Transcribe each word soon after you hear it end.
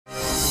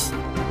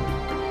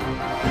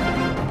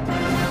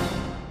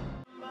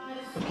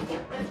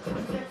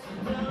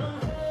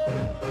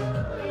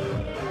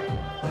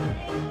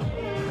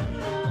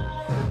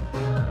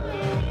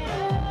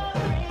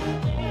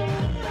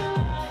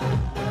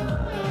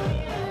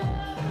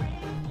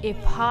If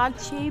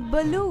heart-shaped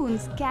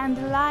balloons,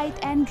 candlelight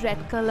and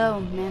red color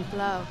meant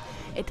love,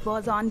 it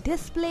was on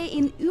display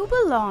in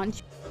Uber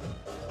Lounge.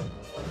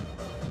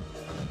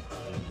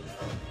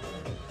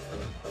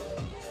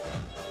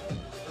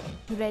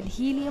 Red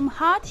helium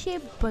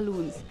heart-shaped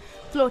balloons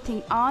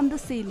floating on the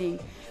ceiling.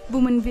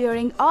 Women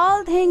wearing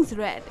all things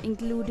red,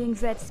 including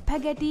red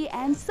spaghetti,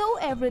 and so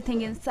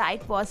everything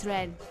inside was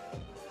red.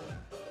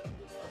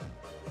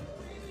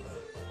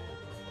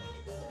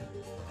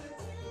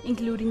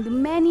 Including the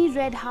many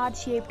red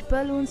heart-shaped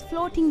balloons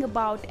floating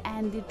about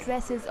and the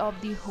dresses of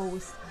the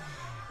host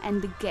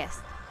and the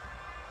guests.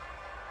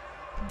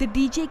 The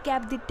DJ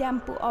kept the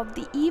tempo of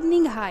the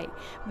evening high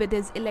with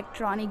his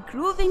electronic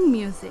grooving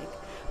music.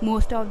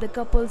 Most of the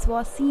couples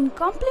were seen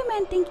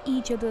complimenting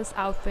each other's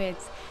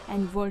outfits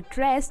and were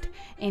dressed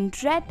in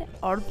red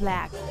or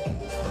black.